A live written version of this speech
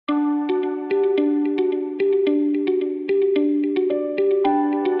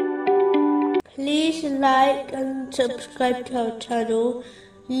like and subscribe to our channel.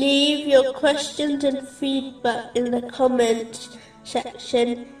 Leave your questions and feedback in the comments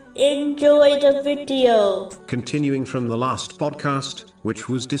section. Enjoy the video. Continuing from the last podcast, which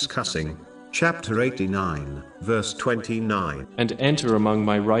was discussing chapter 89, verse 29. And enter among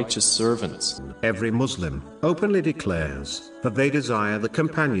my righteous servants. Every Muslim openly declares that they desire the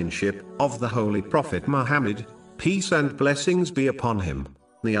companionship of the Holy Prophet Muhammad, peace and blessings be upon him,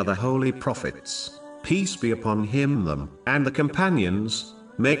 the other holy prophets, peace be upon him them, and the companions,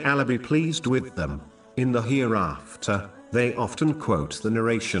 may Allah be pleased with them, in the hereafter. They often quote the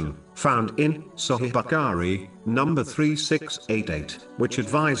narration found in Sahih Bukhari, number 3688, which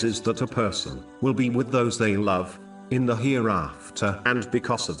advises that a person will be with those they love in the hereafter, and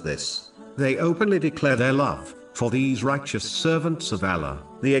because of this, they openly declare their love for these righteous servants of Allah,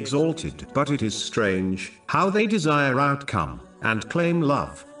 the Exalted. But it is strange how they desire outcome and claim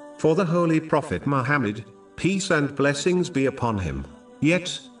love for the Holy Prophet Muhammad, peace and blessings be upon him,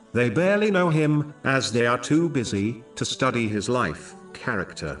 yet they barely know him, as they are too busy to study his life,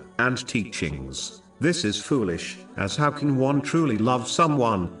 character, and teachings. This is foolish, as how can one truly love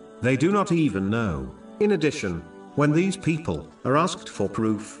someone they do not even know? In addition, when these people are asked for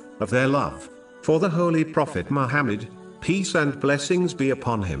proof of their love for the Holy Prophet Muhammad, peace and blessings be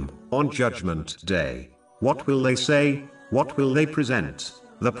upon him, on Judgment Day, what will they say? What will they present?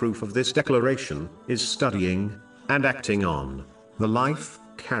 The proof of this declaration is studying and acting on the life,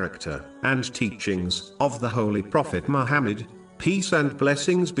 character, and teachings of the Holy Prophet Muhammad, peace and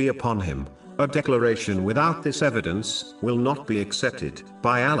blessings be upon him. A declaration without this evidence will not be accepted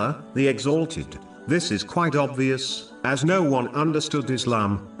by Allah, the Exalted. This is quite obvious, as no one understood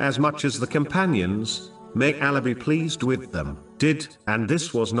Islam as much as the companions, may Allah be pleased with them, did, and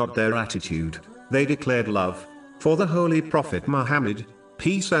this was not their attitude. They declared love for the Holy Prophet Muhammad,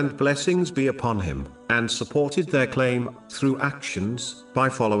 peace and blessings be upon him, and supported their claim through actions by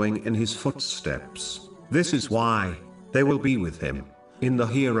following in his footsteps. This is why they will be with him in the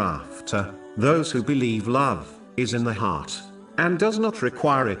hereafter. Those who believe love is in the heart and does not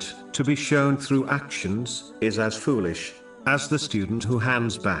require it to be shown through actions is as foolish as the student who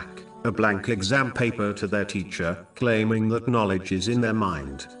hands back a blank exam paper to their teacher, claiming that knowledge is in their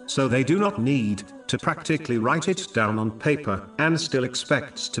mind, so they do not need to practically write it down on paper, and still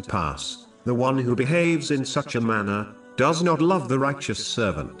expects to pass. The one who behaves in such a manner does not love the righteous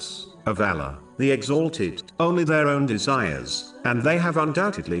servants of Allah, the Exalted, only their own desires, and they have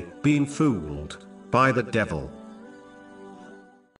undoubtedly been fooled by the devil.